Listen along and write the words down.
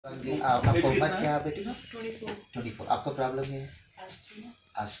आपको उम्र क्या है बेटी का? 24। आपको प्रॉब्लम है?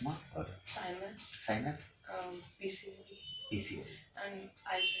 Asthma, और sinus, PCOD PCOD, and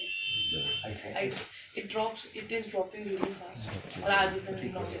eyesight. eyesight. It is dropping really fast. और आजकल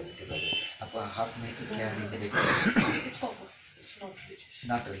not. आपको हाथ में क्या है? It's copper. It's not religious.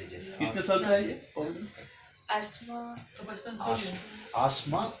 Not religious. कितने साल का है ये? Asthma,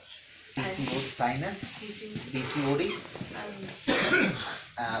 Asthma, PCOD, sinus, PCOD,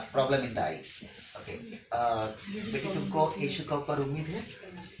 and problem in the I. Okay, बेटी तुमको यीशु के ऊपर उम्मीद है?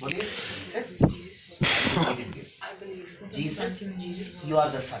 बोलिए Jesus. I believe. Jesus, Jesus, you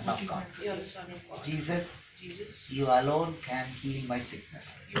are the Son of God. you are the Son of God. Jesus, Jesus, you alone can heal my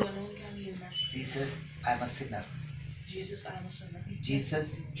sickness. you alone can heal my sickness. Jesus, I am a sinner. Jesus, I am a sinner. Jesus,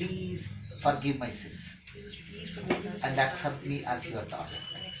 please forgive my sins Jesus, please forgive my and sins accept me as your daughter.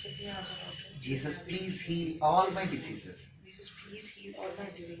 and accept me as a daughter. Jesus, please heal all my diseases. Jesus, please heal all my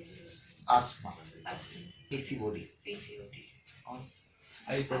diseases. Asthma, Asthma, PCOD, PCOD, all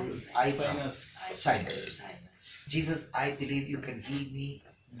Eye problem. eye Sinus. Sinus. sinus. Jesus, I believe you can heal me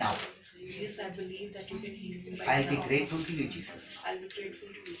now. Jesus, I believe that you can heal me right I'll be now. grateful to you, Jesus. I'll be grateful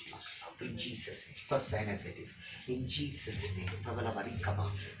to you, Jesus. In Jesus' name. First sinusitis. In Jesus' name.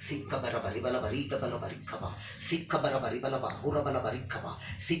 Rabalabarikaba. Sikkabarabaribalabarikaba. Sikkabarabaribalabar. Hurabalabarikaba.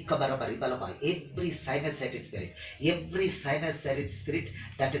 Sikkabarabaribalabar. Every sinusitis spirit. Every sinusitis spirit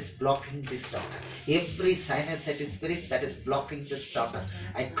that is blocking this daughter. Every sinusitis spirit that is blocking this daughter.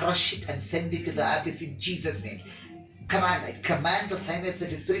 I crush it and send it to the abyss in Jesus' name. I command the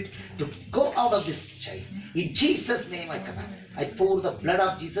sinusitis spirit to go out of this child. In Jesus' name I command. I pour the blood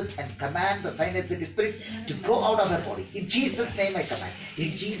of Jesus and command the sinusitis spirit to go out of her body. In Jesus' name I command.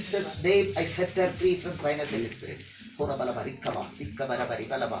 In Jesus' name I set her free from sinusitis spirit.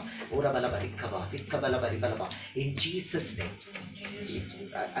 In Jesus' name,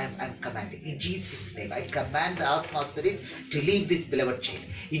 I'm commanding. In Jesus' name, I command the asthma spirit to leave this beloved child.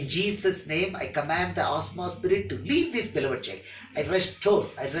 In Jesus' name, I command the asthma spirit to leave this beloved child. I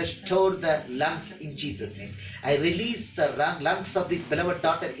restore the lungs in Jesus' name. I release the lungs of this beloved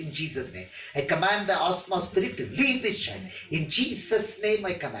daughter in Jesus' name. I command the asthma spirit to leave this child. In Jesus' name,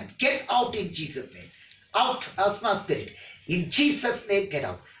 I command. Get out in Jesus' name. Out, asthma spirit. In Jesus' name, get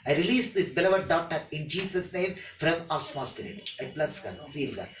out. I release this beloved daughter in Jesus' name from asthma spirit. I bless her,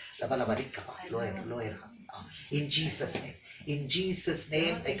 seal her. Lower. In Jesus' name. In Jesus'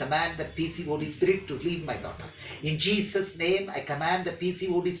 name, I command the PCOD spirit to leave my daughter. In Jesus' name, I command the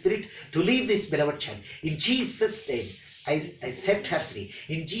PCOD spirit to leave this beloved child. In Jesus' name, I set her free.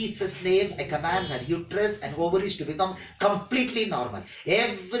 In Jesus' name, I command her uterus and ovaries to become completely normal.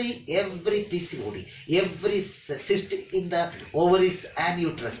 Every PCOD, every cyst in the ovaries and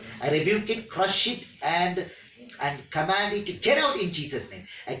uterus, I rebuke it, crush it, and command it to get out in Jesus' name.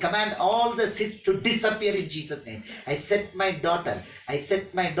 I command all the cysts to disappear in Jesus' name. I set my daughter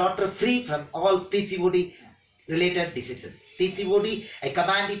free from all PCOD related diseases. PCOD, I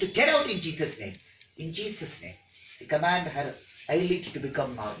command it to get out in Jesus' name. In Jesus' name. I command her eyelid to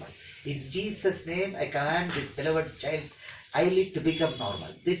become normal. In Jesus' name, I command this beloved child's eyelid to become normal.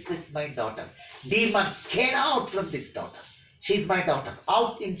 This is my daughter. Demons, get out from this daughter. She is my daughter.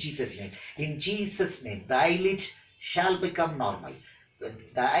 Out in Jesus' name. In Jesus' name, the eyelid shall become normal.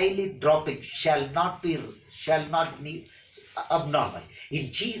 The eyelid dropping shall not need abnormal.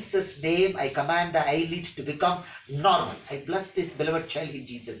 In Jesus' name, I command the eyelid to become normal. I bless this beloved child in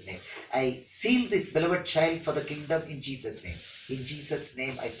Jesus' name. I seal this beloved child for the kingdom in Jesus' name. In Jesus'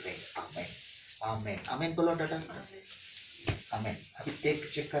 name I pray. Amen. Amen. Amen. बोलो data. Amen. अभी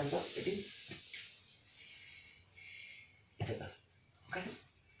check कर दो बेटी. इधर. Okay.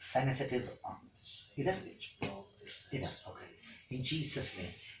 Sinusitis. इधर. Okay. In Jesus'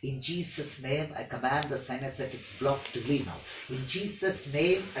 name. In Jesus' name, I command the sinusitis block to leave now. In Jesus'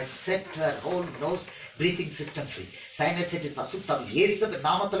 name, I set her whole nose breathing system free. Sinusitis asuttam. Yesu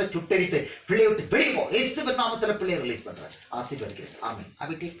நாமத்துல சுட்டெரித்து பிள்ளை விட்டு வெளியே இயேசுவின் நாமத்துல பிள்ளை release பண்றேன். ஆசீர்வதிக்கிறேன். ஆமென்.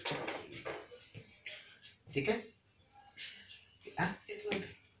 अभी ठीक है? हाँ? It's good.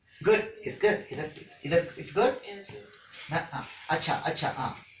 Good. It's good. इधर it's good. Yes, sir. हाँ. अच्छा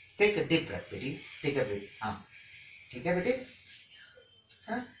हाँ. Take a deep breath, बेटी. Take a breath. हाँ. ठीक है बेटी?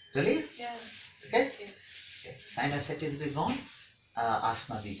 हाँ? Release? Yeah. Okay? Yes. Okay. Sinusitis be gone.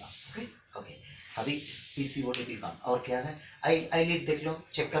 Asthma be gone. Okay? Okay. अभी PCOD भी gone. और क्या है? eyelid देख लो,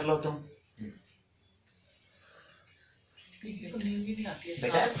 चेक कर लो तुम.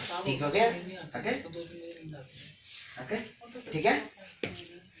 बेटा ठीक हो गया? Okay? Okay? ठीक है?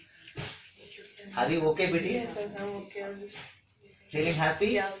 अभी ओके बेटी? Yes, I'm okay. Feeling happy?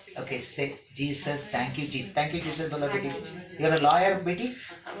 Yeah. Okay, say Jesus, thank you, Jesus. Thank you, Jesus, Bola Betty. You're a lawyer, Betty?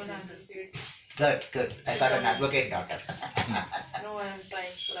 I'm an advocate. Good, good. I got an advocate daughter. No, I am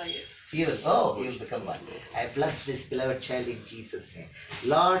trying for IS. You'll become one. I bless this beloved child in Jesus' name.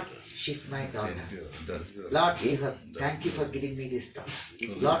 Lord, she's my daughter. Lord, thank you for giving me this daughter.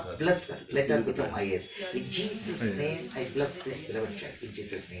 Lord, bless her. Let her become IS. In Jesus' name, I bless this beloved child. In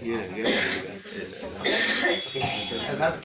Jesus' name. Okay.